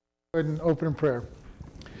And open in prayer.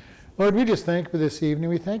 Lord, we just thank you for this evening.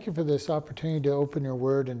 We thank you for this opportunity to open your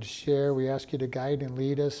word and to share. We ask you to guide and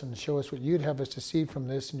lead us and show us what you'd have us to see from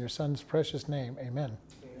this in your son's precious name. Amen.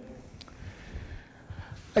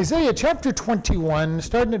 Isaiah chapter 21,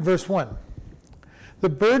 starting at verse 1. The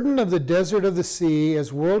burden of the desert of the sea,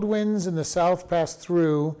 as whirlwinds in the south pass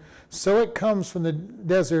through, so it comes from the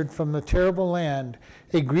desert, from the terrible land.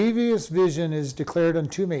 A grievous vision is declared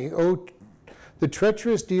unto me. The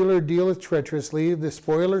treacherous dealer dealeth treacherously, the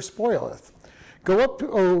spoiler spoileth. Go up,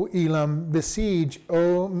 O Elam, besiege,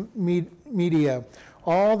 O Media.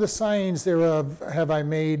 All the signs thereof have I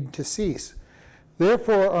made to cease.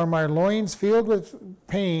 Therefore are my loins filled with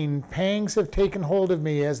pain. Pangs have taken hold of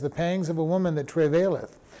me, as the pangs of a woman that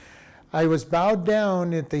travaileth. I was bowed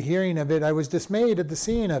down at the hearing of it. I was dismayed at the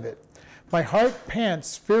seeing of it. My heart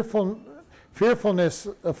pants, fearfulness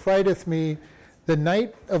affrighteth me. The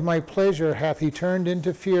night of my pleasure hath he turned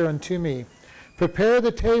into fear unto me. Prepare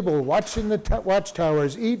the table, watch in the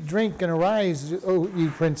watchtowers, eat, drink, and arise, O ye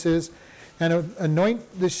princes, and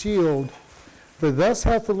anoint the shield. For thus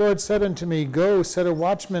hath the Lord said unto me, Go, set a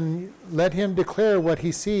watchman, let him declare what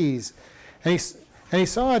he sees. And he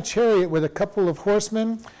saw a chariot with a couple of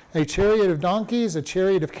horsemen, a chariot of donkeys, a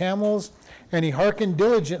chariot of camels, and he hearkened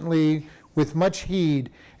diligently with much heed.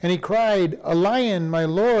 And he cried, A lion, my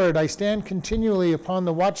Lord, I stand continually upon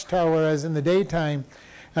the watchtower as in the daytime,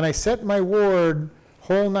 and I set my ward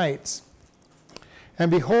whole nights. And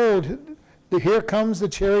behold, here comes the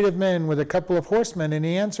chariot of men with a couple of horsemen. And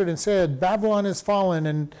he answered and said, Babylon is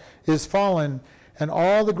fallen, and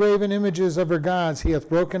all the graven images of her gods he hath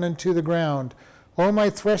broken unto the ground. O my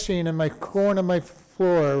threshing and my corn and my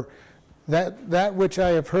floor, that which I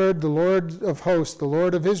have heard the Lord of hosts, the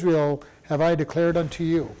Lord of Israel, have I declared unto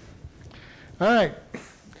you. All right.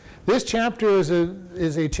 This chapter is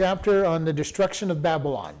a chapter on the destruction of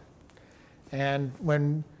Babylon. And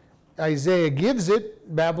when Isaiah gives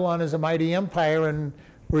it, Babylon is a mighty empire, and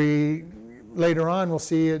later on we'll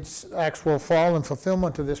see its actual fall and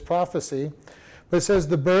fulfillment of this prophecy. But it says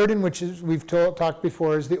the burden, which we've talked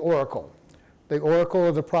before, is the oracle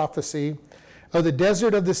of the prophecy of the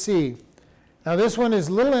desert of the sea. Now this one is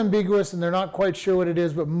a little ambiguous and they're not quite sure what it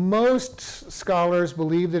is, but most scholars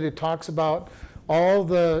believe that it talks about all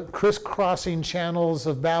the crisscrossing channels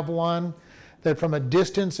of Babylon, that from a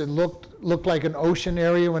distance it looked like an ocean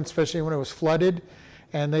area, especially when it was flooded,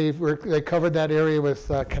 and they covered that area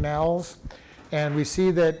with canals. And we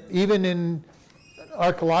see that even in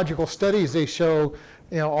archaeological studies they show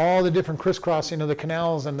all the different crisscrossing of the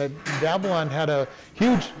canals, and that Babylon had a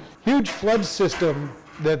huge flood system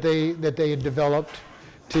that they had developed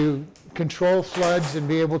to control floods and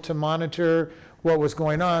be able to monitor what was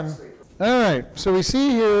going on. All right, so we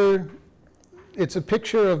see here, it's a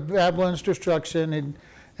picture of Babylon's destruction,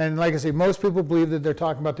 and like I say, most people believe that they're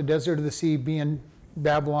talking about the desert of the sea being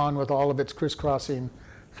Babylon with all of its crisscrossing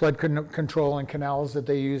flood control and canals that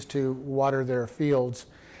they use to water their fields.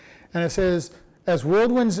 And it says, as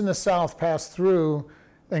whirlwinds in the south pass through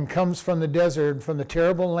and comes from the desert, from the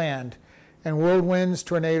terrible land, and whirlwinds,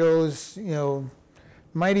 tornadoes,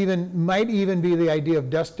 might even be the idea of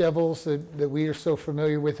dust devils that we are so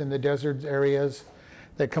familiar with in the desert areas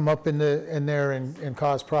that come up in there and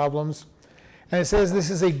cause problems. And it says this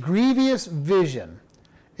is a grievous vision,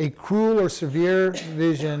 a cruel or severe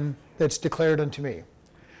vision that's declared unto me.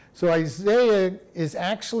 So Isaiah is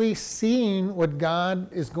actually seeing what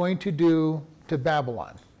God is going to do to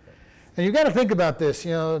Babylon. And you've got to think about this.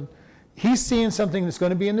 He's seeing something that's going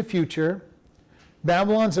to be in the future.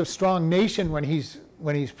 Babylon's a strong nation when he's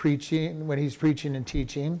preaching and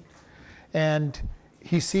teaching, and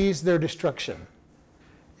he sees their destruction.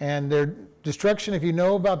 And their destruction, if you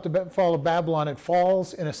know about the fall of Babylon, it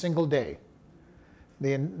falls in a single day.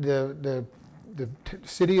 The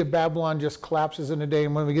city of Babylon just collapses in a day,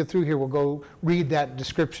 and when we get through here, we'll go read that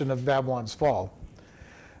description of Babylon's fall,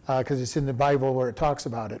 because it's in the Bible where it talks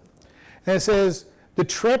about it. And it says, the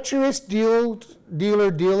treacherous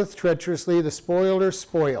dealer dealeth treacherously, the spoiler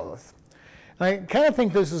spoileth. And I kind of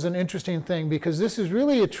think this is an interesting thing, because this is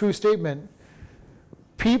really a true statement.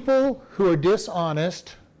 People who are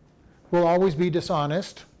dishonest will always be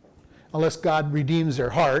dishonest unless God redeems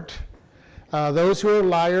their heart. Those who are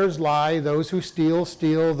liars lie. Those who steal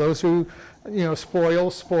steal. Those who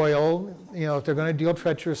spoil. If they're going to deal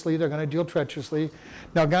treacherously, they're going to deal treacherously.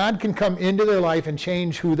 Now God can come into their life and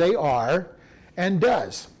change who they are, and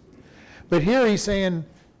does. But here he's saying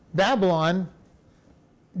Babylon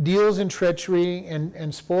deals in treachery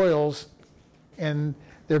and spoils, and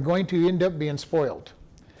they're going to end up being spoiled.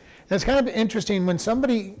 And it's kind of interesting when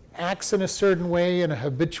somebody acts in a certain way, in a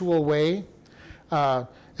habitual way,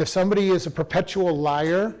 If somebody is a perpetual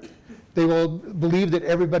liar, they will believe that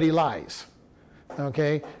everybody lies.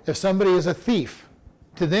 Okay? If somebody is a thief,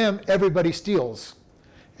 to them, everybody steals.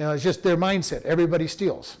 It's just their mindset. Everybody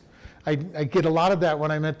steals. I get a lot of that when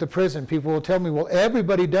I'm at the prison. People will tell me, well,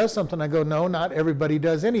 everybody does something. I go, no, not everybody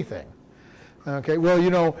does anything. Okay,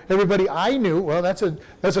 well, everybody I knew, well, that's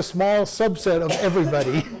a small subset of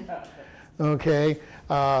everybody. Okay,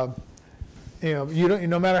 no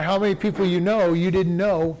matter how many people you know, you didn't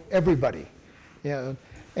know everybody. Yeah,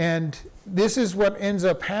 and this is what ends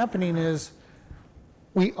up happening is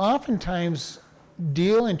we oftentimes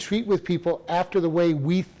deal and treat with people after the way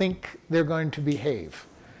we think they're going to behave.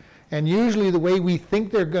 And usually the way we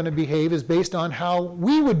think they're going to behave is based on how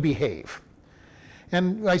we would behave.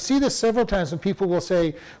 And I see this several times when people will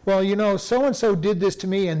say, well, so-and-so did this to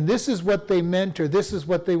me, and this is what they meant, or this is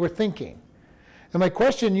what they were thinking. And my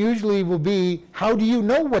question usually will be, how do you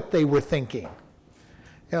know what they were thinking?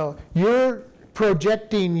 You're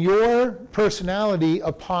projecting your personality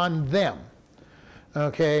upon them.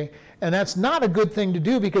 Okay? And that's not a good thing to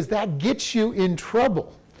do because that gets you in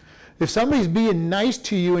trouble. If somebody's being nice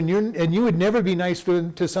to you and you would never be nice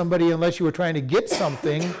to somebody unless you were trying to get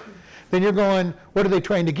something, then you're going, what are they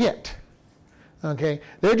trying to get? Okay,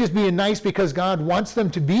 they're just being nice because God wants them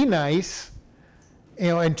to be nice,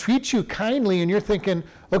 and treat you kindly, and you're thinking,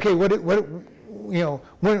 okay, when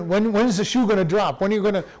is the shoe going to drop? When are you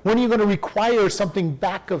going to require something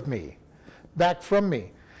back from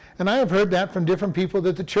me? And I have heard that from different people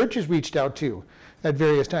that the church has reached out to at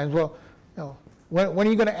various times. Well, when are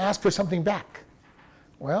you going to ask for something back?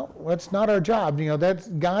 Well, that's not our job.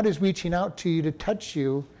 That God is reaching out to you to touch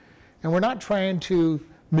you, and we're not trying to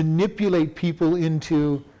manipulate people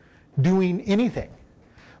into doing anything.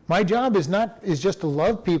 My job is just to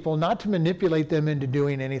love people, not to manipulate them into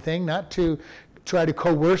doing anything, not to try to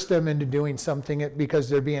coerce them into doing something because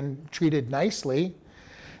they're being treated nicely.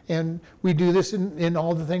 And we do this in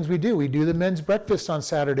all the things we do. We do the men's breakfast on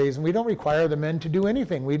Saturdays, and we don't require the men to do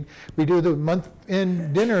anything. We do the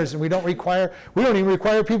month-end dinners, and we don't even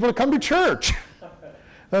require people to come to church.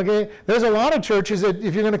 Okay? There's a lot of churches that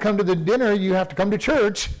if you're going to come to the dinner, you have to come to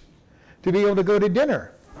church to be able to go to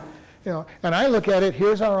dinner. And I look at it,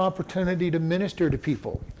 here's our opportunity to minister to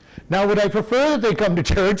people. Now, would I prefer that they come to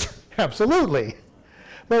church? Absolutely.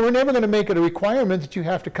 But we're never going to make it a requirement that you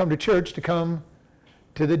have to come to church to come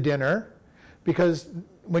to the dinner, because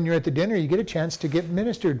when you're at the dinner, you get a chance to get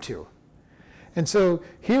ministered to. And so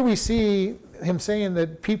here we see him saying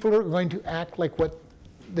that people are going to act like what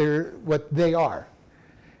they are.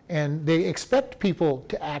 And they expect people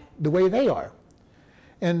to act the way they are.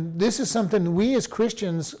 And this is something we as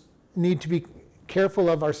Christians need to be careful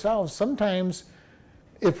of ourselves. Sometimes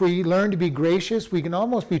if we learn to be gracious, we can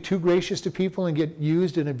almost be too gracious to people and get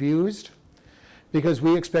used and abused, because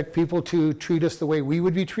we expect people to treat us the way we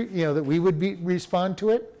would respond to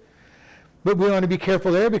it. But we want to be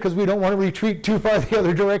careful there because we don't want to retreat too far the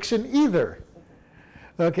other direction either.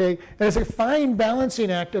 Okay? And it's a fine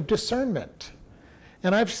balancing act of discernment.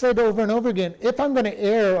 And I've said over and over again, if I'm going to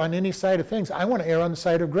err on any side of things, I want to err on the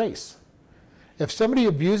side of grace. If somebody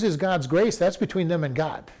abuses God's grace, that's between them and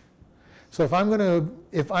God. So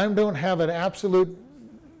if I don't have an absolute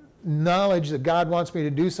knowledge that God wants me to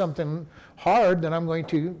do something hard, then I'm going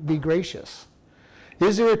to be gracious.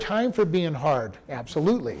 Is there a time for being hard?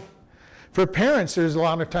 Absolutely. For parents, there's a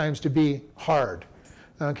lot of times to be hard.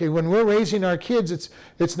 Okay, when we're raising our kids,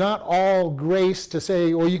 it's not all grace to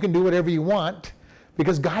say, well, you can do whatever you want,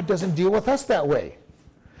 because God doesn't deal with us that way.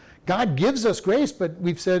 God gives us grace, but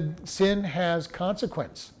we've said sin has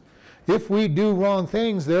consequence. If we do wrong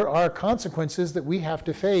things, there are consequences that we have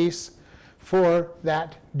to face for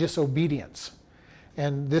that disobedience.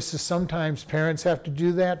 And this is sometimes parents have to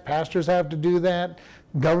do that, pastors have to do that,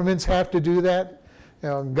 governments have to do that.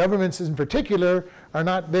 Governments in particular are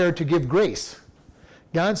not there to give grace.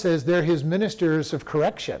 God says they're his ministers of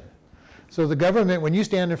correction. So the government, when you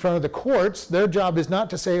stand in front of the courts, their job is not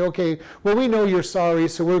to say, okay, well, we know you're sorry,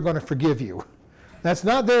 so we're going to forgive you. That's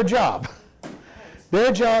not their job.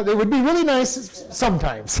 Their job, it would be really nice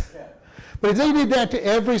sometimes. But if they did that to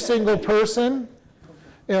every single person,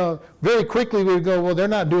 very quickly we would go, well, they're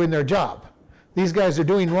not doing their job. These guys are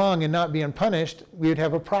doing wrong and not being punished. We would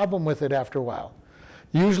have a problem with it after a while.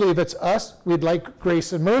 Usually if it's us, we'd like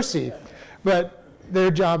grace and mercy. But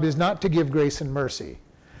their job is not to give grace and mercy.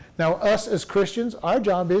 Now, us as Christians, our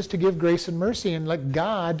job is to give grace and mercy and let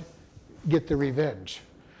God get the revenge.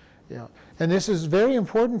 And this is very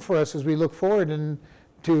important for us as we look forward and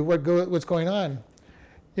to what's going on.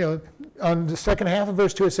 On the second half of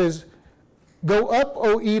verse 2, it says, "Go up,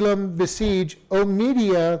 O Elam, besiege, O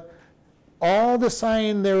Media, all the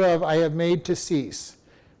sign thereof I have made to cease.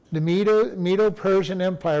 The Medo-Persian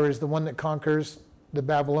Empire is the one that conquers the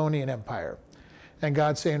Babylonian Empire. And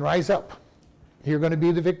God's saying, rise up. You're going to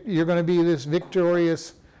be this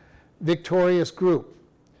victorious group.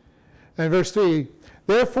 And verse 3,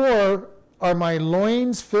 therefore are my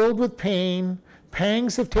loins filled with pain,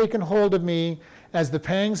 pangs have taken hold of me, as the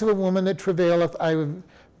pangs of a woman that travaileth. I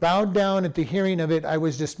bowed down at the hearing of it, I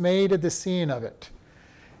was dismayed at the seeing of it.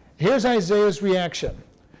 Here's Isaiah's reaction.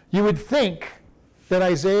 You would think that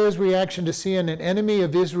Isaiah's reaction to seeing an enemy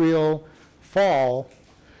of Israel fall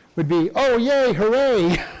would be, oh, yay,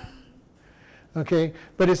 hooray. Okay,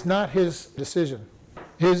 but it's not his decision.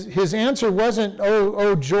 His answer wasn't,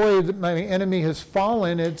 oh, joy that my enemy has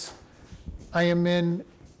fallen. It's, I am in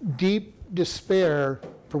deep despair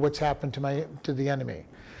for what's happened to the enemy.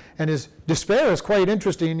 And his despair is quite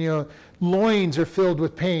interesting. Loins are filled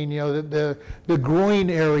with pain, the groin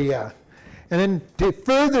area. And then to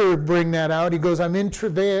further bring that out, he goes, I'm in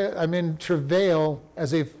travail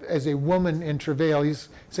as a woman in travail. He's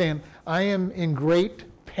saying, I am in great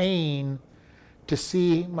pain to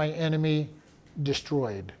see my enemy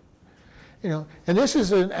destroyed. And this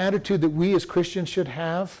is an attitude that we as Christians should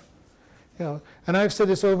have. And I've said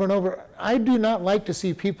this over and over. I do not like to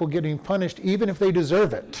see people getting punished, even if they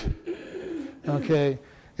deserve it. Okay?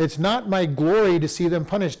 It's not my glory to see them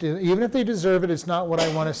punished. Even if they deserve it, it's not what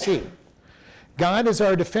I want to see. God is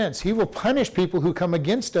our defense. He will punish people who come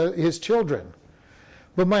against his children.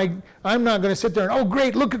 But I'm not going to sit there and, oh,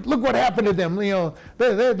 great, look what happened to them.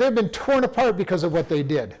 They've been torn apart because of what they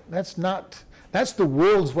did. That's the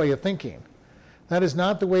world's way of thinking. That is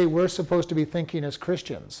not the way we're supposed to be thinking as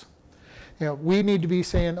Christians. We need to be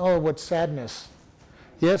saying, oh, what sadness.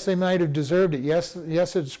 Yes, they might have deserved it. Yes,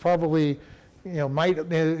 it's probably, might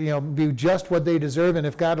be just what they deserve, and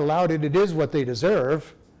if God allowed it, it is what they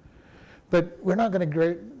deserve. But we're not going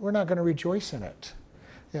to rejoice in it.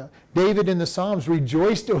 David in the Psalms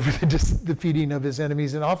rejoiced over the defeating of his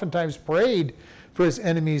enemies, and oftentimes prayed for his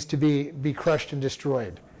enemies to be crushed and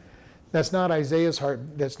destroyed. That's not Isaiah's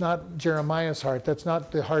heart. That's not Jeremiah's heart. That's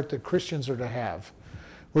not the heart that Christians are to have.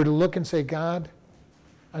 We're to look and say, God,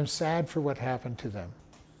 I'm sad for what happened to them.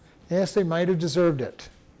 Yes, they might have deserved it,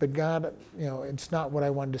 but God, it's not what I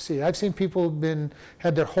wanted to see. I've seen people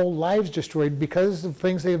had their whole lives destroyed because of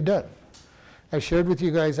things they have done. I shared with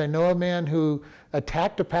you guys, I know a man who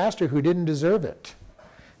attacked a pastor who didn't deserve it.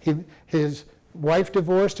 His wife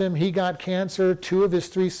divorced him, he got cancer, 2 of his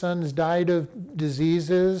 3 sons died of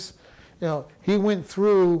diseases. He went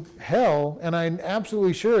through hell, and I'm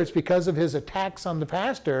absolutely sure it's because of his attacks on the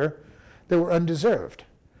pastor that were undeserved.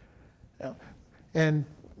 And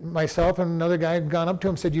myself and another guy had gone up to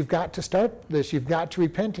him and said, you've got to start this, you've got to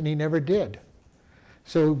repent, and he never did.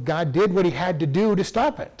 So God did what he had to do to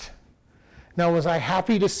stop it. Now, was I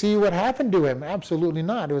happy to see what happened to him? Absolutely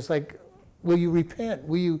not. It was like, will you repent?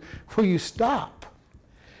 Will you stop?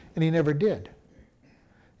 And he never did.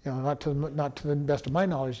 Not to the best of my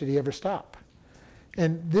knowledge did he ever stop.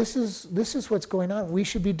 And this is what's going on. We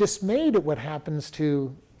should be dismayed at what happens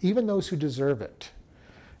to even those who deserve it.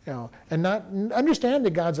 And not understand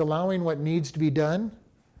that God's allowing what needs to be done,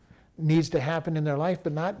 needs to happen in their life,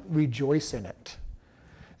 but not rejoice in it.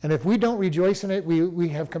 And if we don't rejoice in it, we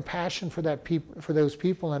have compassion for those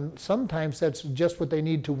people, and sometimes that's just what they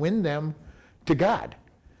need to win them to God.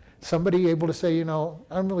 Somebody able to say,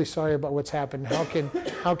 I'm really sorry about what's happened. How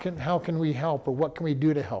can we help, or what can we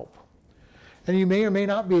do to help? And you may or may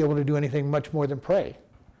not be able to do anything much more than pray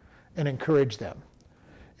and encourage them.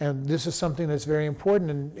 And this is something that's very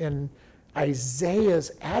important. And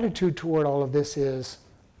Isaiah's attitude toward all of this is,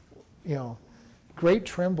 great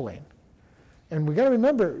trembling. And we got to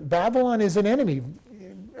remember, Babylon is an enemy.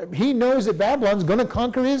 He knows that Babylon's going to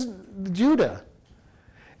conquer Judah.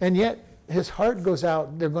 And yet, his heart goes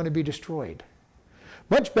out, they're going to be destroyed.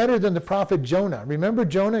 Much better than the prophet Jonah. Remember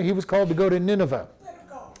Jonah? He was called to go to Nineveh.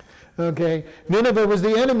 Okay, Nineveh was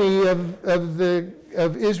the enemy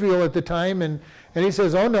of Israel at the time, and he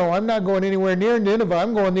says, oh no, I'm not going anywhere near Nineveh,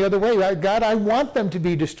 I'm going the other way. God, I want them to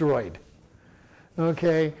be destroyed.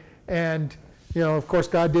 Okay, and of course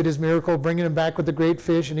God did his miracle, bringing him back with the great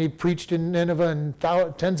fish, and he preached in Nineveh,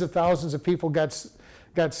 and tens of thousands of people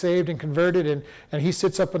got saved and converted, and he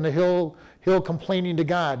sits up on the hill complaining to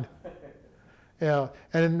God.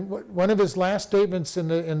 And one of his last statements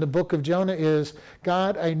in the book of Jonah is,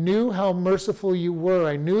 God, I knew how merciful you were.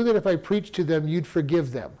 I knew that if I preached to them, you'd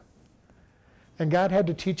forgive them. And God had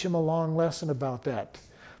to teach him a long lesson about that.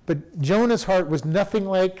 But Jonah's heart was nothing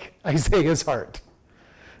like Isaiah's heart.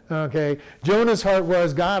 Okay, Jonah's heart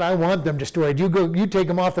was, God, I want them destroyed. You take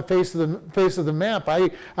them off the face of the map.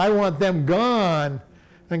 I want them gone.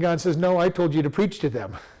 And God says, no, I told you to preach to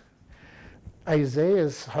them.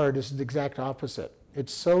 Isaiah's heart is the exact opposite.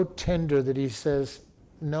 It's so tender that he says,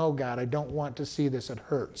 no, God, I don't want to see this. It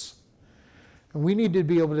hurts. And we need to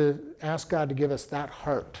be able to ask God to give us that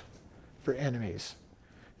heart for enemies.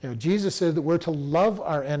 Jesus said that we're to love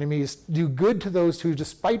our enemies, do good to those who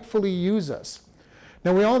despitefully use us.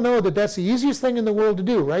 Now we all know that that's the easiest thing in the world to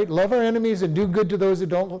do, right? Love our enemies and do good to those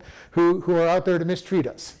who are out there to mistreat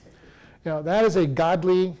us. That is a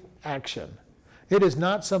godly action. It is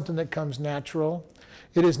not something that comes natural.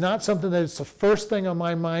 It is not something that is the first thing on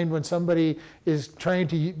my mind when somebody is trying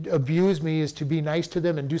to abuse me, is to be nice to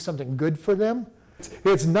them and do something good for them.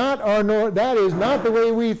 It's not that is not the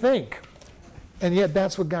way we think. And yet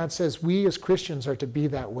that's what God says. We as Christians are to be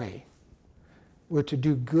that way. We're to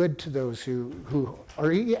do good to those who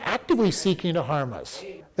are actively seeking to harm us.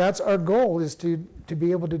 That's our goal, is to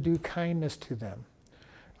be able to do kindness to them.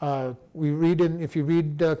 If you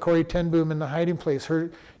read Corrie ten Boom in The Hiding Place,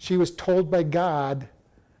 she was told by God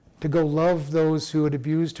to go love those who had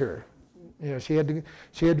abused her. She had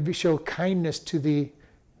to show kindness to the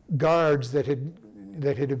guards that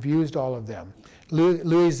had abused all of them.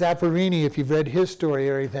 Louis Zapparini, if you've read his story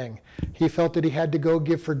or anything, he felt that he had to go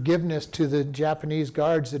give forgiveness to the Japanese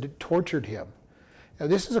guards that had tortured him. Now,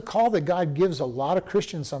 this is a call that God gives a lot of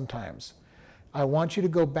Christians sometimes. I want you to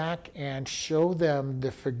go back and show them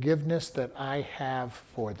the forgiveness that I have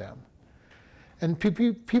for them. And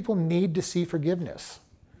people need to see forgiveness.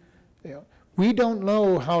 We don't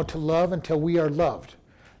know how to love until we are loved.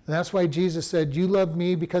 And that's why Jesus said, you loved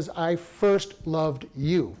me because I first loved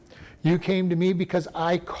you. You came to me because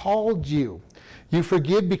I called you. You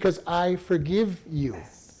forgive because I forgive you.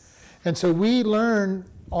 And so we learn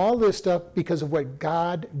all this stuff because of what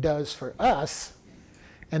God does for us.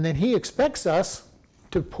 And then he expects us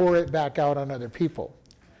to pour it back out on other people.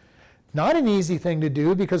 Not an easy thing to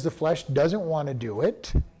do because the flesh doesn't want to do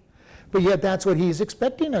it. But yet that's what he's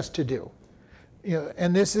expecting us to do.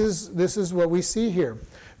 And this is what we see here.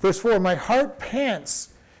 Verse 4, my heart pants,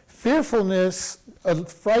 fearfulness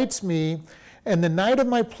affrights me, and the night of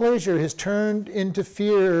my pleasure has turned into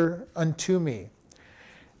fear unto me.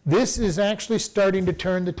 This is actually starting to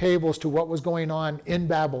turn the tables to what was going on in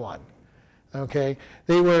Babylon. Okay,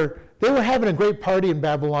 they were having a great party in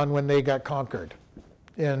Babylon when they got conquered,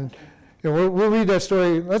 and we'll read that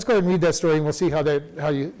story. Let's go ahead and read that story, and we'll see how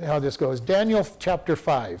this goes. Daniel chapter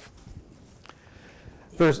 5,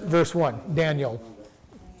 verse 1. Daniel.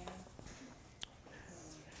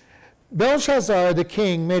 Belshazzar the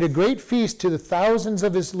king made a great feast to the thousands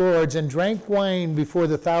of his lords and drank wine before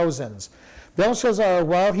the thousands. Belshazzar,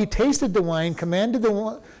 while he tasted the wine, commanded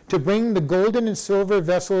to bring the golden and silver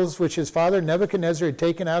vessels which his father Nebuchadnezzar had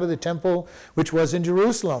taken out of the temple which was in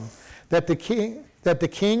Jerusalem, that the king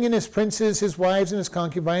and his princes, his wives, and his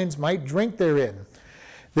concubines might drink therein.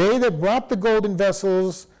 They that brought the golden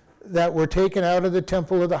vessels that were taken out of the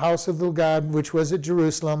temple of the house of the God which was at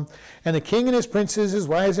Jerusalem, and the king and his princes, his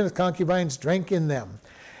wives, and his concubines drank in them.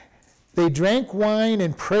 They drank wine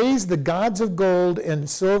and praised the gods of gold and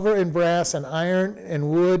silver and brass and iron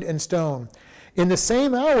and wood and stone. In the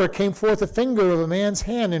same hour came forth a finger of a man's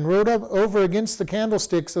hand and wrote up over against the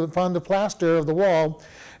candlesticks upon the plaster of the wall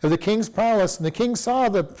of the king's palace, and the king saw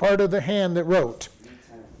the part of the hand that wrote.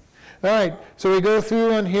 All right, so we go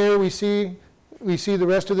through on here, we see the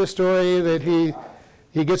rest of the story, that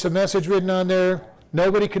he gets a message written on there.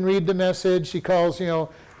 Nobody can read the message. He calls,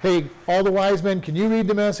 hey, all the wise men, can you read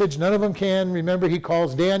the message? None of them can. Remember, he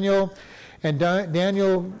calls Daniel, and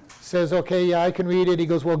Daniel says, okay, yeah, I can read it. He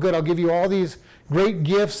goes, well, good, I'll give you all these great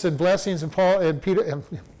gifts and blessings. And Paul and Peter,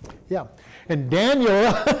 and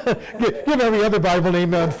Daniel, give every other Bible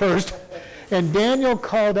name on first. And Daniel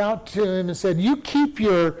called out to him and said, you keep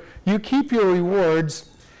your rewards.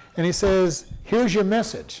 And he says, here's your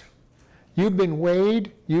message. You've been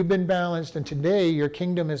weighed, you've been balanced, and today your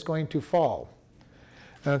kingdom is going to fall.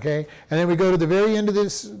 Okay? And then we go to the very end of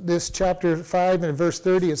this chapter 5 and verse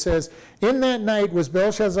 30. It says, in that night was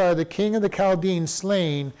Belshazzar, the king of the Chaldeans,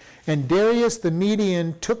 slain, and Darius the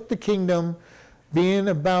Median took the kingdom, being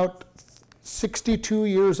about 62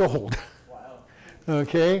 years old. Wow.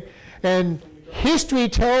 Okay? And history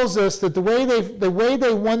tells us that the way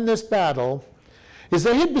they won this battle is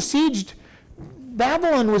they had besieged,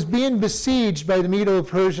 Babylon was being besieged by the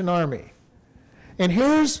Medo-Persian army. And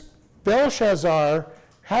here's Belshazzar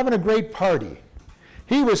having a great party.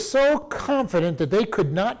 He was so confident that they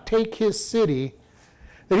could not take his city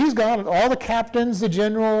that he's got all the captains, the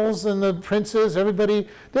generals, and the princes, everybody.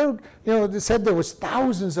 They said there was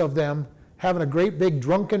thousands of them having a great big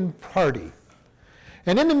drunken party.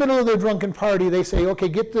 And in the middle of their drunken party, they say, okay,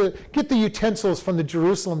 get the utensils from the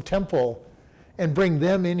Jerusalem temple and bring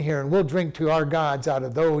them in here, and we'll drink to our gods out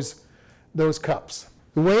of those cups.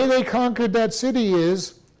 The way they conquered that city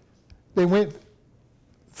is they went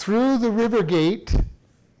through the river gate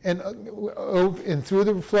and through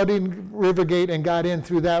the flooding river gate and got in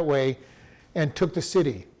through that way and took the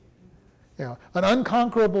city. An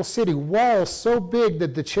unconquerable city, walls so big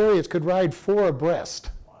that the chariots could ride 4 abreast.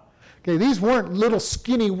 Okay, these weren't little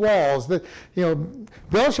skinny walls.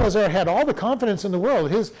 Belshazzar had all the confidence in the world.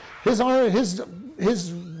 His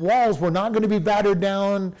walls were not going to be battered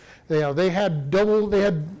down. They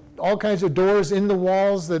had all kinds of doors in the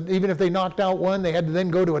walls that even if they knocked out one, they had to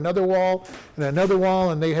then go to another wall,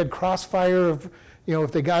 and they had crossfire of,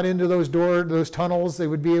 if they got into those tunnels, they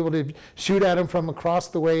would be able to shoot at them from across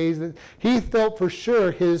the ways. He felt for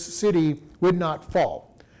sure his city would not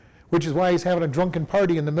fall, which is why he's having a drunken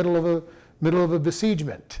party in the middle of a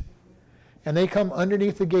besiegement. And they come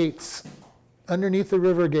underneath the gates, underneath the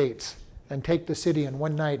river gates, and take the city in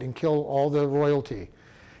one night and kill all the royalty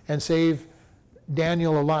and save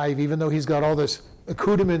Daniel alive, even though he's got all this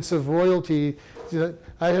accoutrements of royalty.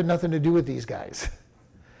 I had nothing to do with these guys.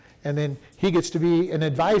 And then he gets to be an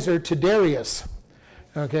advisor to Darius.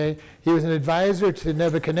 Okay, he was an advisor to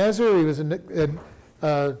Nebuchadnezzar. He was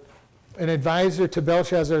an advisor to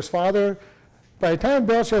Belshazzar's father. By the time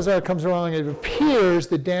Belshazzar comes along, it appears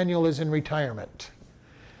that Daniel is in retirement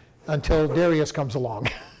until Darius comes along.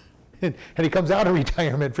 And he comes out of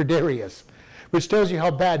retirement for Darius, which tells you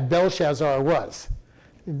how bad Belshazzar was.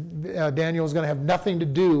 Daniel's going to have nothing to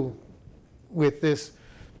do with this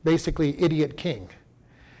basically idiot king.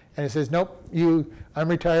 And he says, nope, I'm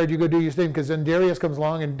retired, you go do your thing, because then Darius comes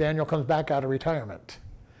along and Daniel comes back out of retirement.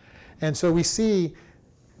 And so we see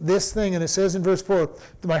this thing, and it says in verse 4,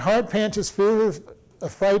 my heart pants as fear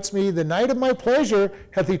affrights me, the night of my pleasure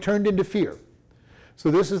hath he turned into fear.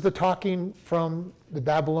 So this is the talking from the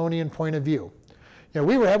Babylonian point of view.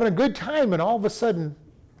 We were having a good time, and all of a sudden,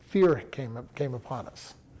 fear came upon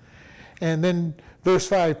us. And then verse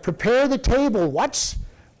 5, prepare the table, watch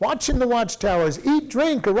in the watchtowers, eat,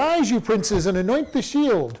 drink, arise, you princes, and anoint the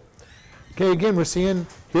shield. Okay, again, we're seeing,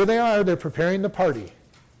 here they are, they're preparing the party.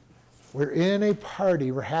 We're in a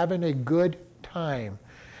party, we're having a good time.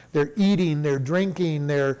 They're eating, they're drinking,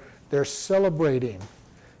 they're celebrating,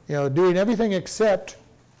 doing everything except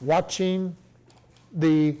watching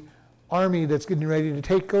the army that's getting ready to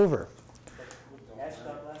take over.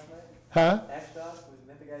 Ashdod last night? Huh? Ashdod, wasn't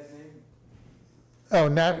that the guy's name? Oh,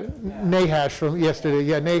 Nahash from yesterday.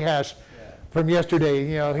 Yeah, Nahash from yesterday.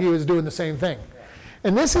 He was doing the same thing.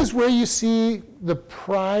 And this is where you see the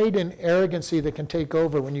pride and arrogancy that can take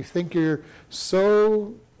over when you think you're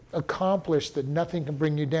so accomplished that nothing can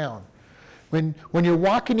bring you down. When you're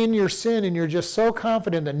walking in your sin and you're just so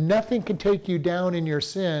confident that nothing can take you down in your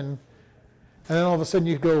sin, and then all of a sudden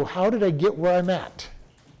you go, how did I get where I'm at?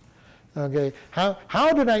 Okay,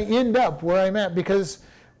 how did I end up where I'm at? Because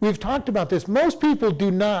we've talked about this. Most people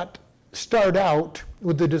do not start out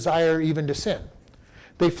with the desire even to sin.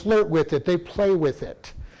 They flirt with it, they play with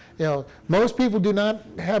it. Most people do not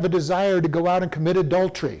have a desire to go out and commit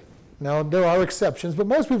adultery. Now, there are exceptions, but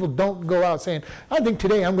most people don't go out saying, I think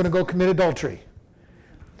today I'm going to go commit adultery.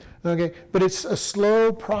 Okay, but it's a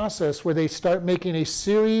slow process where they start making a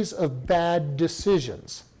series of bad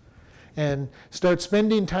decisions and start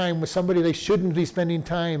spending time with somebody they shouldn't be spending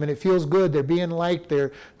time, and it feels good. They're being liked,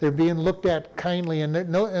 they're being looked at kindly, and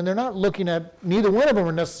they're not looking at, neither one of them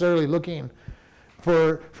are necessarily looking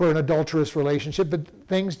for an adulterous relationship, but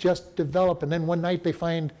things just develop, and then one night they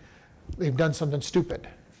find they've done something stupid.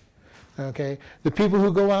 Okay, the people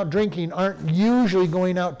who go out drinking aren't usually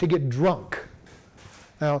going out to get drunk.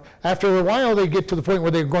 Now, after a while, they get to the point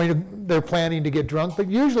where they're planning to get drunk. But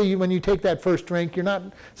usually, when you take that first drink, you're not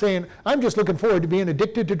saying, "I'm just looking forward to being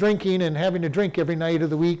addicted to drinking and having to drink every night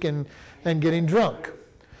of the week and getting drunk."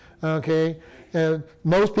 Okay,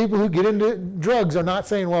 most people who get into drugs are not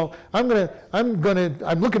saying, "Well, I'm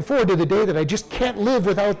looking forward to the day that I just can't live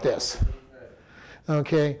without this."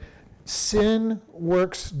 Okay, sin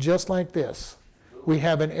works just like this. We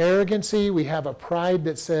have an arrogancy, we have a pride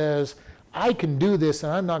that says, I can do this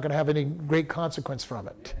and I'm not going to have any great consequence from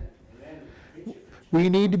it. We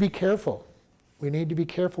need to be careful. We need to be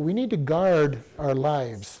careful. We need to guard our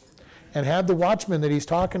lives and have the watchman that he's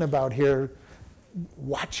talking about here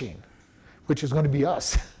watching, which is going to be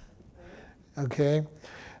us. Okay?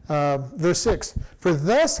 Verse 6, for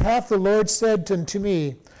thus hath the Lord said unto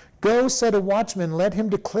me, Go set a watchman, let him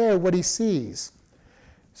declare what he sees.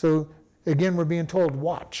 So again, we're being told,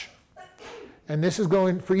 watch. And this is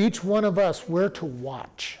going, for each one of us, we're to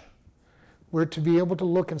watch. We're to be able to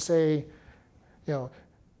look and say,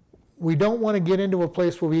 we don't want to get into a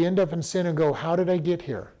place where we end up in sin and go, how did I get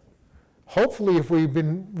here? Hopefully, if we've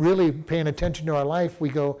been really paying attention to our life, we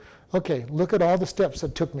go, okay, look at all the steps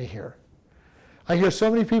that took me here. I hear so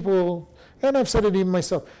many people, and I've said it even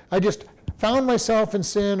myself, I just found myself in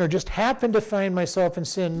sin or just happened to find myself in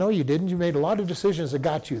sin. No, you didn't. You made a lot of decisions that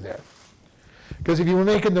got you there. Because if you were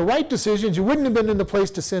making the right decisions, you wouldn't have been in the place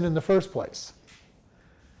to sin in the first place.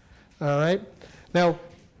 All right? Now,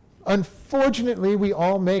 unfortunately, we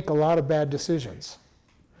all make a lot of bad decisions.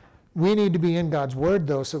 We need to be in God's Word,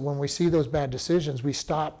 though, so when we see those bad decisions, we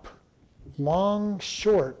stop long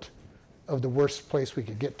short of the worst place we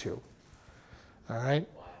could get to. All right?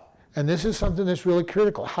 And this is something that's really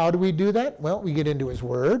critical. How do we do that? Well, we get into His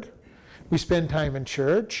Word. We spend time in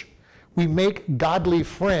church. We make godly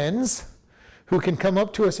friends who can come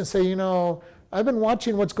up to us and say, I've been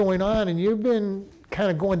watching what's going on, and you've been kind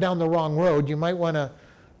of going down the wrong road. You might want to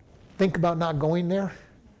think about not going there.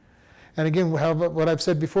 And again, what I've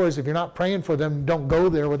said before is if you're not praying for them, don't go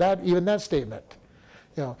there without even that statement.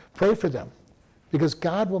 Pray for them. Because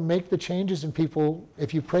God will make the changes in people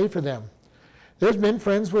if you pray for them. There's been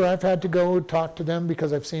friends where I've had to go talk to them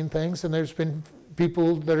because I've seen things, and there's been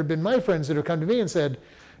people that have been my friends that have come to me and said,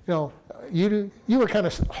 you were kind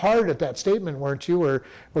of hard at that statement, weren't you?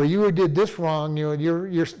 Or you did this wrong.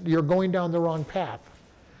 You're going down the wrong path.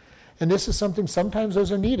 And this is something. Sometimes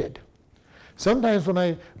those are needed. Sometimes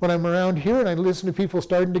when I'm around here and I listen to people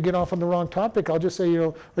starting to get off on the wrong topic, I'll just say,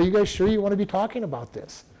 are you guys sure you want to be talking about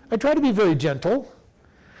this? I try to be very gentle.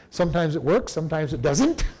 Sometimes it works. Sometimes it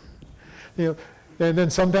doesn't. And then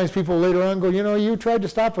sometimes people later on go, you tried to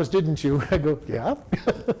stop us, didn't you? I go, yeah.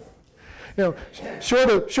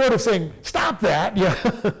 Short of saying, stop that,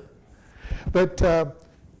 yeah. But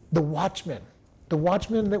the watchmen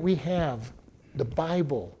that we have, the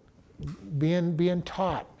Bible, being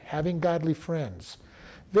taught, having godly friends,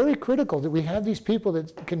 very critical that we have these people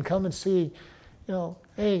that can come and see,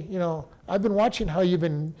 hey, I've been watching how you've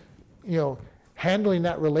been, handling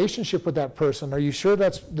that relationship with that person. Are you sure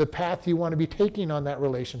that's the path you want to be taking on that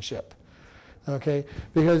relationship? Okay,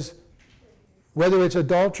 because whether it's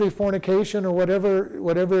adultery, fornication, or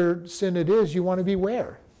whatever sin it is, you want to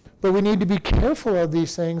beware. But we need to be careful of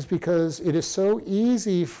these things because it is so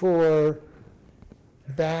easy for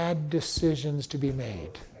bad decisions to be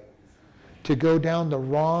made, to go down the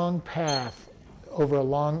wrong path over a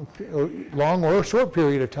long or short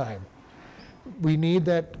period of time. We need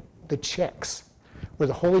the checks where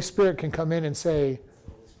the Holy Spirit can come in and say,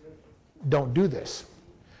 don't do this.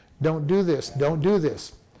 Don't do this. Don't do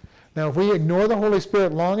this. Now, if we ignore the Holy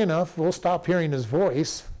Spirit long enough, we'll stop hearing His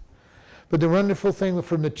voice. But the wonderful thing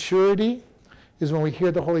for maturity is when we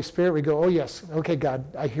hear the Holy Spirit, we go, oh yes, okay, God,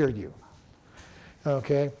 I hear you.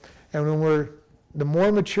 Okay? And the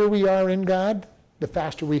more mature we are in God, the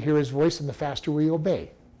faster we hear His voice and the faster we obey.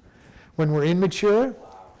 When we're immature,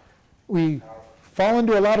 we fall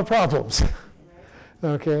into a lot of problems.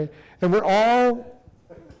 Okay? And we're all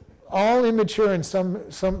immature in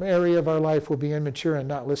some area of our life. Will be immature and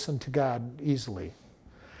not listen to God easily.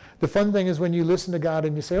 The fun thing is when you listen to God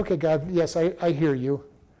and you say, okay, God, yes, I hear you.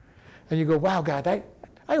 And you go, wow, God, I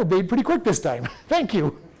obeyed pretty quick this time. Thank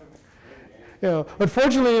you.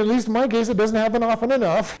 Unfortunately, at least in my case, it doesn't happen often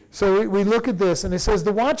enough. So we look at this, and it says,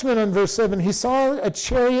 the watchman on verse 7, he saw a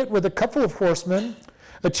chariot with a couple of horsemen,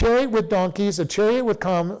 a chariot with donkeys, a chariot with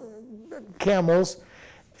camels,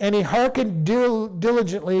 and he hearkened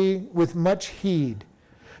diligently with much heed.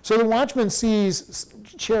 So the watchman sees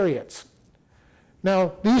chariots.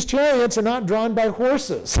 Now, these chariots are not drawn by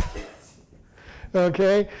horses.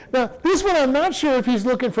 Okay? Now, this one I'm not sure if he's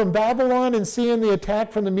looking from Babylon and seeing the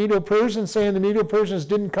attack from the Medo-Persians, saying the Medo-Persians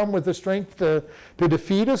didn't come with the strength to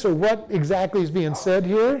defeat us, or what exactly is being said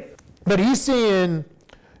here. But he's seeing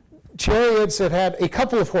chariots that had a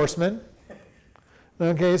couple of horsemen.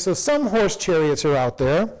 Okay, so some horse chariots are out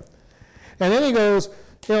there. And then he goes,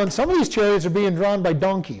 and some of these chariots are being drawn by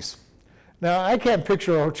donkeys. Now, I can't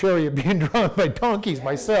picture a chariot being drawn by donkeys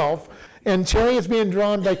myself. And chariots being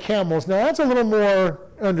drawn by camels. Now, that's a little more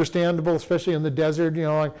understandable, especially in the desert.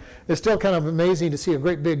 It's still kind of amazing to see a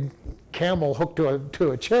great big camel hooked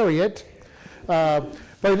to a chariot. But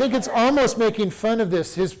I think it's almost making fun of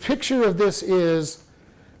this. His picture of this is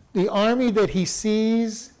the army that he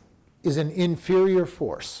sees is an inferior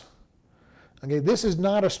force. Okay, this is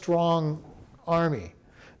not a strong army.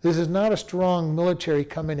 This is not a strong military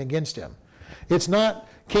coming against him. It's not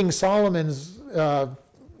King Solomon's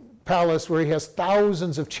palace where he has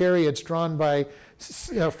thousands of chariots drawn by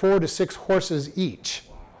 4 to 6 horses each.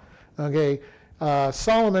 Okay,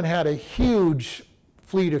 Solomon had a huge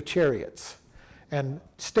fleet of chariots and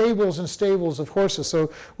stables of horses.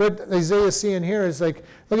 So what Isaiah is seeing here is like,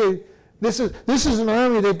 okay, this is an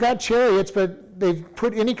army. They've got chariots, but they've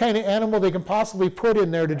put any kind of animal they can possibly put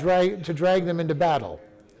in there to drag them into battle.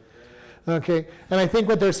 Okay, and I think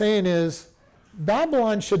what they're saying is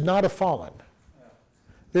Babylon should not have fallen.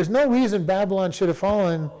 There's no reason Babylon should have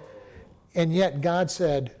fallen, and yet God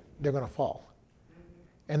said they're going to fall.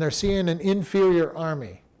 And they're seeing an inferior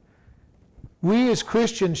army. We as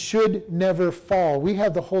Christians should never fall. We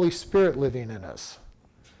have the Holy Spirit living in us,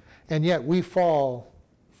 and yet we fall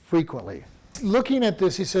frequently. Looking at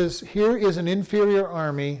this, he says, here is an inferior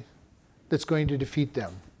army that's going to defeat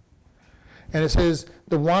them. And it says,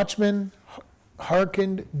 the watchmen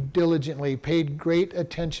hearkened diligently, paid great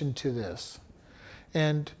attention to this.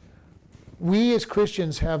 And we as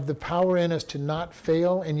Christians have the power in us to not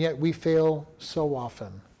fail, and yet we fail so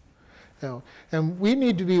often. And we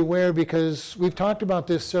need to be aware, because we've talked about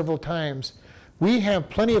this several times. We have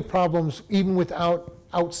plenty of problems even without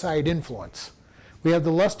outside influence. We have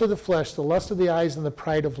the lust of the flesh, the lust of the eyes, and the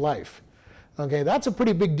pride of life. Okay, that's a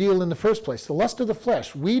pretty big deal in the first place. The lust of the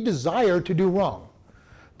flesh. We desire to do wrong.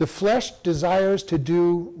 The flesh desires to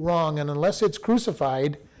do wrong, and unless it's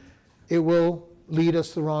crucified, it will lead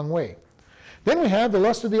us the wrong way. Then we have the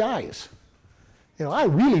lust of the eyes. I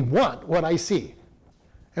really want what I see.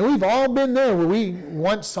 And we've all been there where we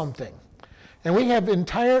want something. And we have an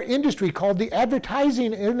entire industry called the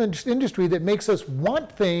advertising industry that makes us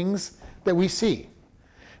want things that we see.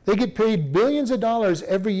 They get paid billions of dollars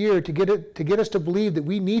every year to get us to believe that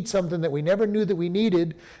we need something that we never knew that we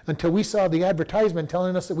needed until we saw the advertisement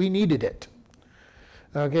telling us that we needed it.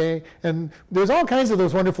 Okay, and there's all kinds of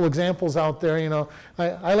those wonderful examples out there.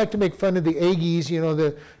 I like to make fun of the eggies.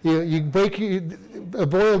 You break a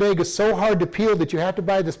boiled egg is so hard to peel that you have to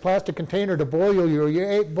buy this plastic container to boil your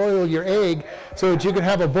egg so that you can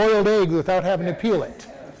have a boiled egg without having to peel it.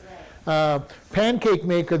 Pancake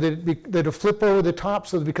maker that'll flip over the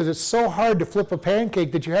top because it's so hard to flip a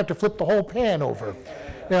pancake that you have to flip the whole pan over.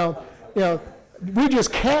 Now, we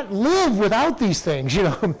just can't live without these things.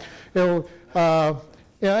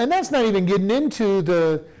 And that's not even getting into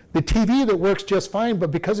the TV that works just fine,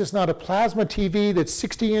 but because it's not a plasma TV that's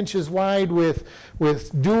 60 inches wide with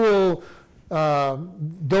dual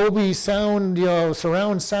Dolby sound,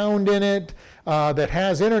 surround sound in it, that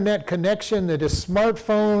has internet connection, that is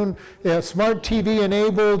smartphone, smart TV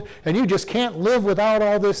enabled, and you just can't live without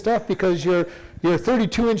all this stuff because your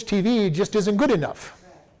 32-inch TV just isn't good enough.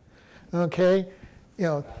 Okay,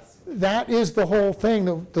 that is the whole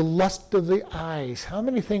thing, the lust of the eyes. How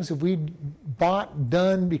many things have we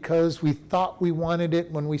done because we thought we wanted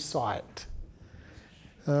it when we saw it?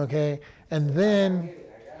 Okay, and then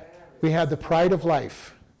we have the pride of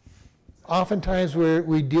life. Oftentimes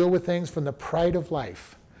we deal with things from the pride of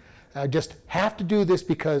life. I just have to do this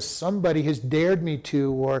because somebody has dared me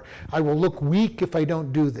to, or I will look weak if I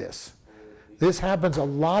don't do this. This happens a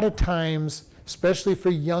lot of times, especially for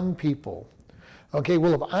young people. Okay,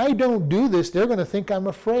 well, if I don't do this, they're going to think I'm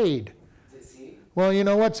afraid. Well, you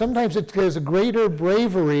know what? Sometimes there's a greater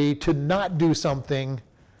bravery to not do something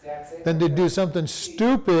than to do something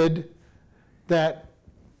stupid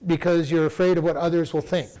because you're afraid of what others will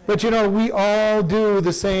think. But we all do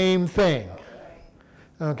the same thing.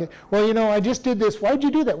 Okay, well, I just did this. Why'd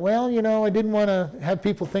you do that? Well, I didn't want to have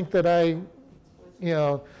people think that I,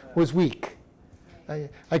 was weak.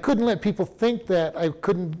 I couldn't let people think that I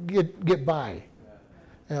couldn't get by.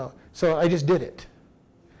 So I just did it.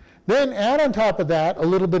 Then add on top of that a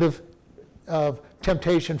little bit of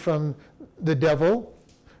temptation from the devil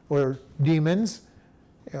or demons.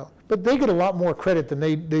 But they get a lot more credit than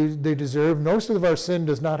they deserve. Most of our sin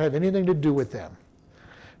does not have anything to do with them.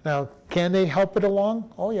 Now, can they help it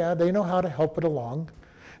along? Oh yeah, they know how to help it along.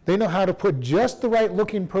 They know how to put just the right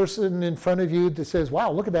looking person in front of you that says,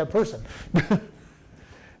 wow, look at that person.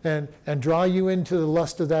 and draw you into the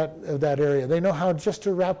lust of that area. They know how just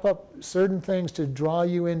to wrap up certain things to draw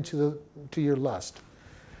you into your lust.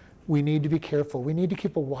 We need to be careful. We need to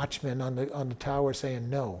keep a watchman on the tower saying,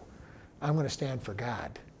 no, I'm going to stand for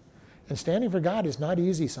God. And standing for God is not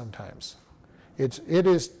easy sometimes. It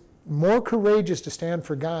is more courageous to stand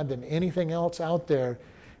for God than anything else out there,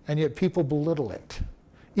 and yet people belittle it.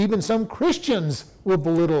 Even some Christians will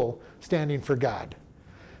belittle standing for God.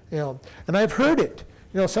 And I've heard it.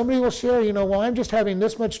 Somebody will share, well, I'm just having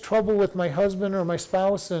this much trouble with my husband or my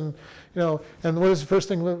spouse, and what is the first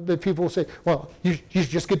thing that people will say? Well, you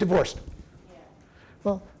just get divorced. Yeah.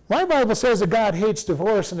 Well, My Bible says that God hates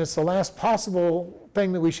divorce, and it's the last possible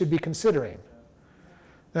thing that we should be considering.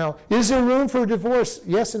 Now, is there room for divorce?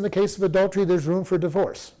 Yes, in the case of adultery, there's room for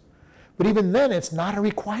divorce. But even then, it's not a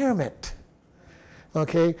requirement.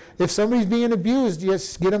 Okay? If somebody's being abused,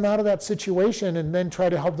 just get them out of that situation and then try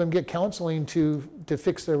to help them get counseling to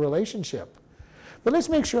fix their relationship. But let's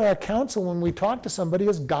make sure our counsel when we talk to somebody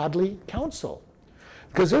is godly counsel.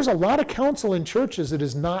 Because there's a lot of counsel in churches that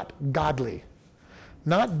is not godly,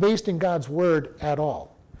 not based in God's word at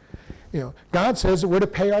all. God says that we're to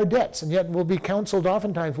pay our debts, and yet we'll be counseled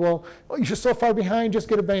oftentimes, well, you're so far behind, just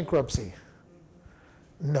get a bankruptcy.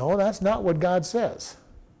 No, that's not what God says.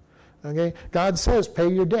 Okay? God says pay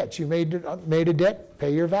your debts. You made a debt,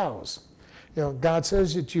 pay your vows. God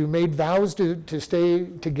says that you made vows to stay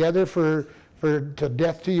together to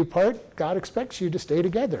death do you part. God expects you to stay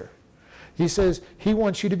together. He says he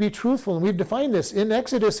wants you to be truthful, and we've defined this. In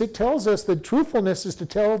Exodus, it tells us that truthfulness is to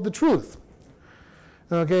tell the truth.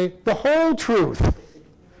 Okay? The whole truth.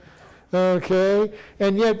 Okay?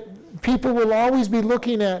 And yet, people will always be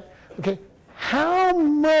looking at, okay, how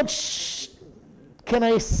much can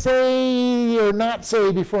I say or not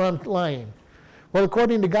say before I'm lying? Well,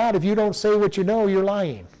 according to God, if you don't say what you know, you're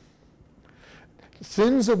lying.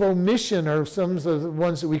 Sins of omission are some of the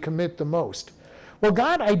ones that we commit the most. Well,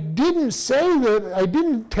 God, I didn't tell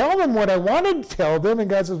them what I wanted to tell them. And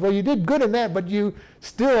God says, well, you did good in that, but you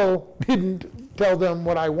still didn't tell them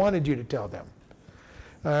what I wanted you to tell them.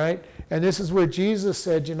 All right? And this is where Jesus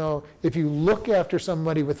said, if you look after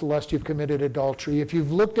somebody with lust, you've committed adultery. If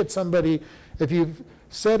you've looked at somebody, if you've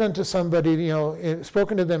said unto somebody,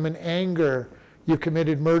 spoken to them in anger, you've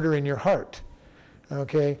committed murder in your heart.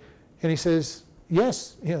 Okay? And he says,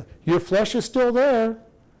 yes, your flesh is still there.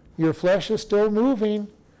 Your flesh is still moving,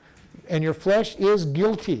 and your flesh is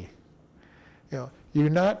guilty. You're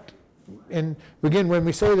not, and again, when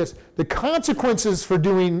we say this, the consequences for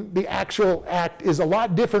doing the actual act is a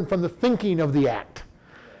lot different from the thinking of the act.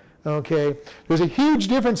 Okay? There's a huge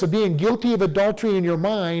difference of being guilty of adultery in your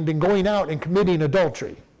mind and going out and committing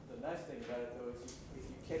adultery. The nice thing about it, though, is if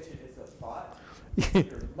you catch it as a thought,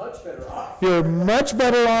 you're much better off. You're much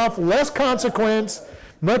better off, less consequence,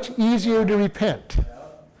 much easier to repent.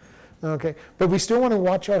 Okay, but we still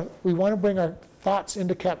want to we want to bring our thoughts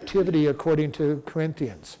into captivity according to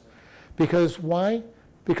Corinthians. Because why?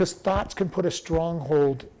 Because thoughts can put a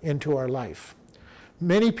stronghold into our life.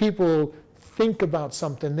 Many people think about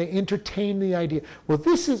something, they entertain the idea, well,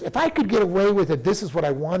 if I could get away with it, this is what I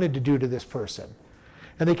wanted to do to this person.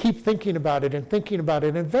 And they keep thinking about it, and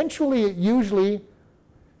eventually, usually,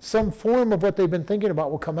 some form of what they've been thinking about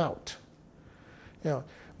will come out.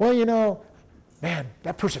 Man,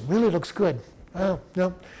 that person really looks good. Well,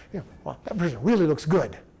 that person really looks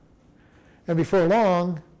good. And before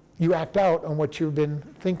long, you act out on what you've been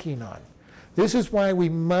thinking on. This is why we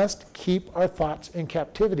must keep our thoughts in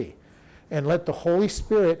captivity and let the Holy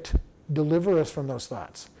Spirit deliver us from those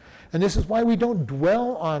thoughts. And this is why we don't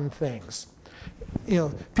dwell on things.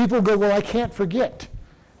 People go, well, I can't forget.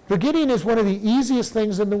 Forgetting is one of the easiest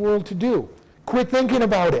things in the world to do. Quit thinking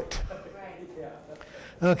about it.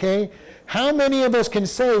 Okay? How many of us can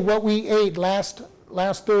say what we ate last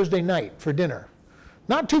Thursday night for dinner?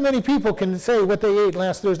 Not too many people can say what they ate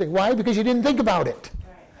last Thursday. Why? Because you didn't think about it.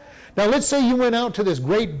 Now, let's say you went out to this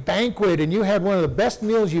great banquet and you had one of the best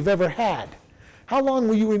meals you've ever had. How long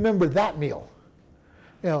will you remember that meal?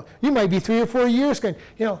 You might be 3 or 4 years going,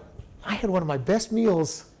 I had one of my best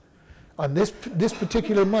meals on this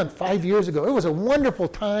particular month 5 years ago. It was a wonderful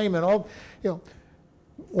time and all,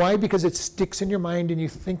 Why? Because it sticks in your mind and you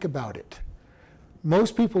think about it.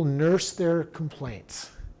 Most people nurse their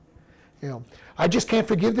complaints. I just can't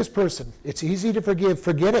forgive this person. It's easy to forgive.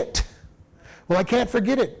 Forget it. Well, I can't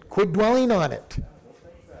forget it. Quit dwelling on it.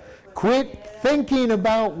 Quit thinking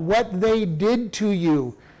about what they did to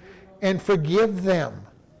you and forgive them.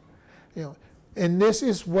 And this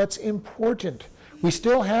is what's important. We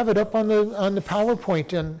still have it up on the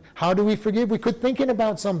PowerPoint. And how do we forgive? We quit thinking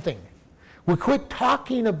about something. We quit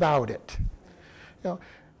talking about it.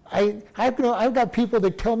 I've got people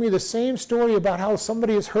that tell me the same story about how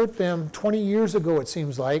somebody has hurt them 20 years ago, it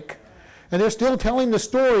seems like. And they're still telling the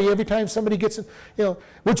story every time somebody gets,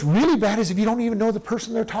 what's really bad is if you don't even know the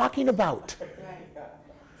person they're talking about.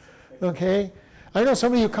 Okay? I know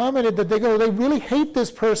somebody who commented that they really hate this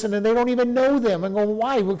person and they don't even know them. And go,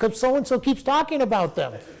 why? Well, because so-and-so keeps talking about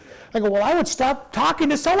them. I go, well, I would stop talking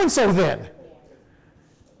to so-and-so then.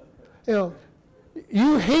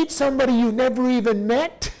 You hate somebody you've never even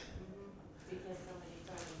met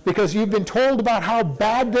because you've been told about how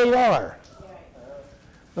bad they are.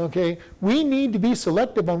 Okay? We need to be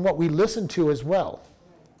selective on what we listen to as well.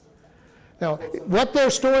 Now, what their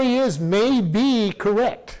story is may be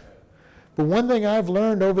correct. But one thing I've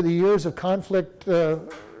learned over the years of conflict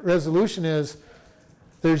resolution is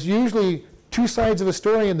there's usually two sides of a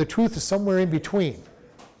story and the truth is somewhere in between.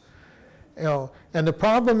 And the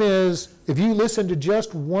problem is, if you listen to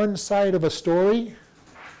just one side of a story,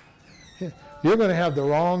 you're going to have the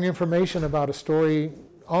wrong information about a story,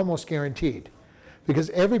 almost guaranteed. Because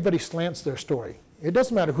everybody slants their story. It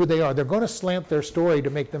doesn't matter who they are. They're going to slant their story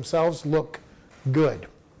to make themselves look good.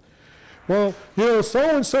 Well,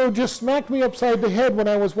 so-and-so just smacked me upside the head when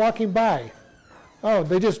I was walking by. Oh,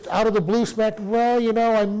 they just out of the blue smacked.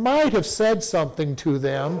 Well, I might have said something to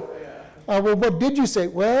them. Well, what did you say?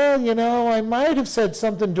 Well, I might have said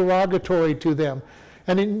something derogatory to them.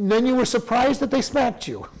 And then you were surprised that they smacked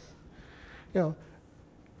you.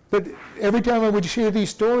 But every time I would hear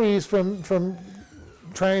these stories from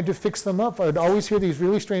trying to fix them up, I would always hear these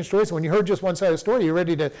really strange stories. When you heard just one side of the story, you're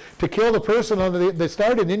ready to kill the person on the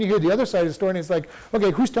start, and then you hear the other side of the story, and it's like,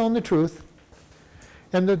 okay, who's telling the truth?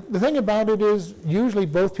 And the thing about it is, usually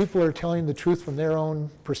both people are telling the truth from their own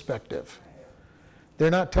perspective.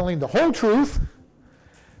 They're not telling the whole truth,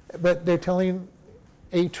 but they're telling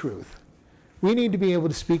a truth. We need to be able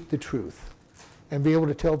to speak the truth and be able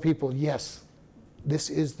to tell people, yes, this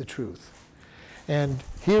is the truth. And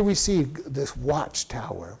here we see this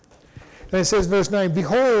watchtower. And it says, verse 9,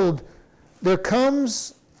 behold, there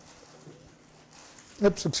comes, I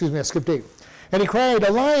skipped 8. And he cried,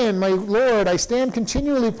 a lion, my Lord, I stand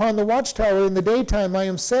continually upon the watchtower in the daytime. I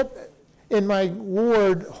am set in my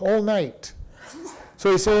ward whole night.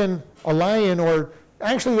 So he's saying a lion, or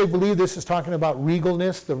actually they believe this is talking about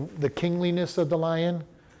regalness, the kingliness of the lion.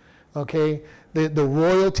 Okay, the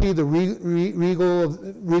royalty, the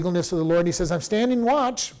regalness of the Lord. He says, I'm standing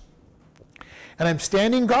watch, and I'm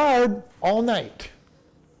standing guard all night.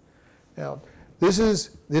 Now, this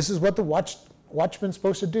is what the watchman's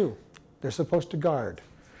supposed to do. They're supposed to guard.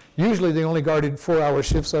 Usually they only guarded 4-hour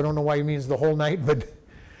shifts, so I don't know why he means the whole night, but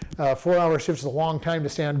 4-hour shifts is a long time to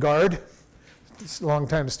stand guard. It's a long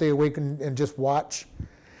time to stay awake and just watch.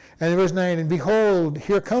 And in verse 9, and behold,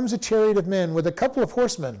 here comes a chariot of men with a couple of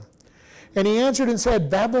horsemen. And he answered and said,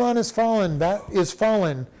 Babylon is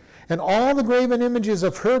fallen, and all the graven images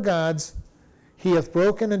of her gods he hath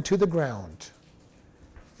broken into the ground.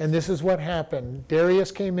 And this is what happened.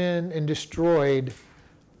 Darius came in and destroyed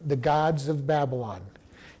the gods of Babylon.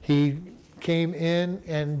 He came in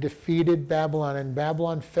and defeated Babylon, and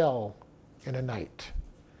Babylon fell in a night.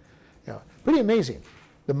 Pretty amazing.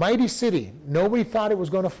 The mighty city, nobody thought it was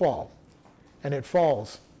going to fall, and it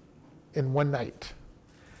falls in one night.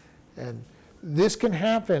 And this can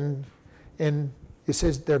happen, and it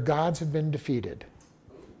says their gods have been defeated.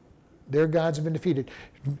 Their gods have been defeated.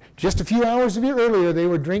 Just a few hours earlier, they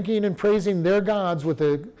were drinking and praising their gods with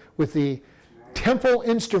the temple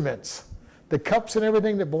instruments, the cups and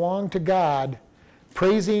everything that belonged to God,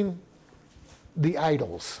 praising the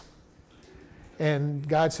idols. And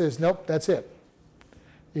God says, nope, that's it.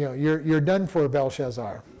 You're done for,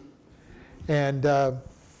 Belshazzar. And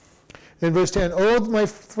in verse 10, oh, my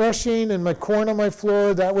threshing and my corn on my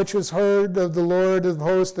floor, that which was heard of the Lord of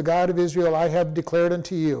hosts, the God of Israel, I have declared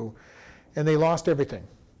unto you. And they lost everything.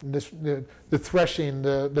 The threshing,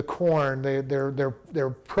 the corn, their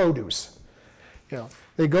produce.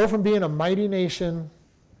 They go from being a mighty nation,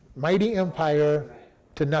 mighty empire,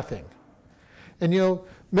 to nothing. And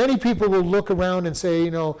many people will look around and say,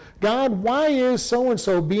 God, why is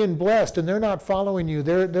so-and-so being blessed and they're not following you,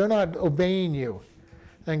 they're not obeying you?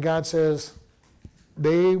 And God says,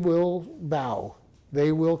 they will bow,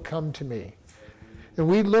 they will come to me. And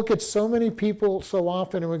we look at so many people so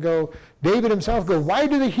often and we go, David himself goes, why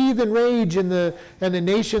do the heathen rage and the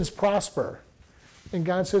nations prosper? And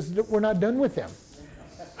God says, we're not done with them.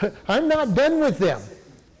 I'm not done with them.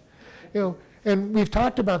 And we've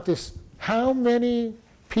talked about this. How many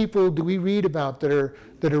people do we read about that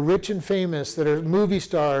are rich and famous, that are movie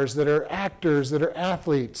stars, that are actors, that are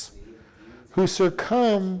athletes, who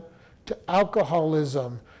succumb to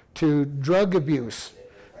alcoholism, to drug abuse,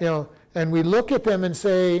 and we look at them and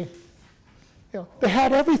say, they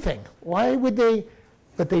had everything. Why would they?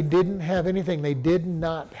 But they didn't have anything. They did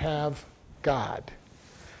not have God.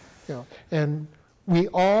 And we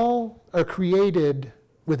all are created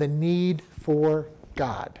with a need for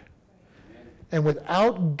God. And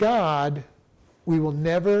without God, we will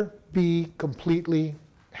never be completely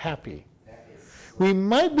happy. We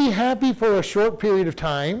might be happy for a short period of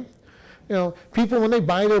time. People, when they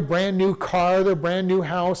buy their brand new car, their brand new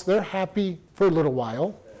house, they're happy for a little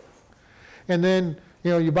while. And then,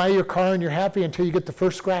 you buy your car and you're happy until you get the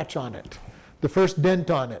first scratch on it, the first dent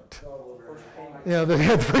on it.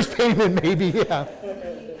 The first payment maybe, yeah.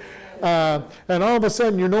 And all of a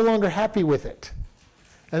sudden, you're no longer happy with it.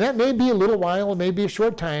 And that may be a little while, it may be a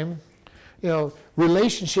short time.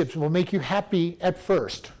 Relationships will make you happy at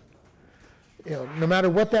first. No matter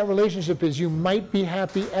what that relationship is, you might be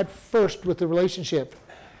happy at first with the relationship,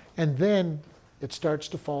 and then it starts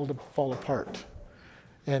to fall apart.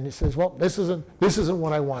 And he says, well, this isn't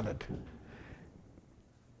what I wanted.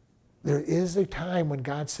 There is a time when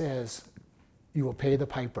God says, you will pay the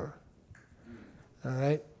piper. All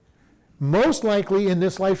right? Most likely in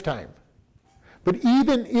this lifetime. But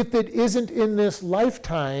even if it isn't in this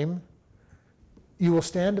lifetime, you will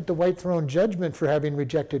stand at the white throne judgment for having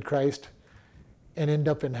rejected Christ and end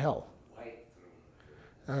up in hell.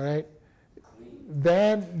 All right?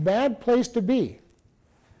 Bad place to be.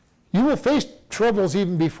 You will face troubles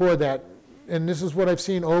even before that. And this is what I've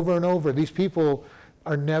seen over and over. These people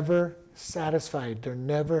are never satisfied. They're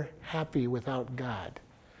never happy without God.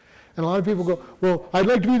 And a lot of people go, well, I'd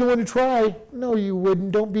like to be the one to try. No, you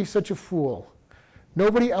wouldn't. Don't be such a fool.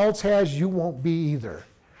 Nobody else has, you won't be either.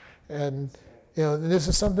 And this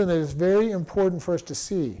is something that is very important for us to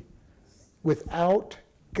see. Without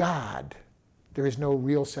God, there is no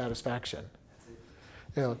real satisfaction.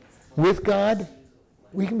 With God,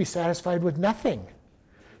 we can be satisfied with nothing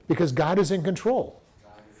because God is in control.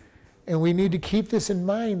 And we need to keep this in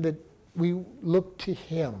mind that we look to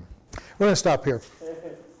Him. We're going to stop here.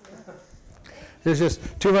 There's just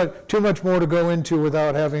too much more to go into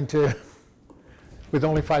without having to, with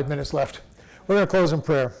only 5 minutes left. We're going to close in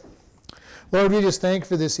prayer. Lord, we just thank you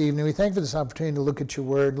for this evening. We thank you for this opportunity to look at your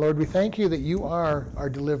word. Lord, we thank you that you are our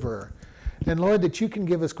deliverer. And Lord, that you can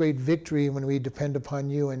give us great victory when we depend upon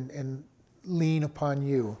you and lean upon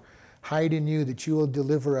you. Hide in you, that you will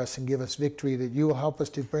deliver us and give us victory, that you will help us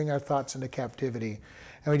to bring our thoughts into captivity.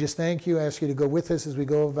 And we just thank you, ask you to go with us as we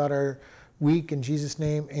go about our week. In Jesus'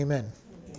 name, amen.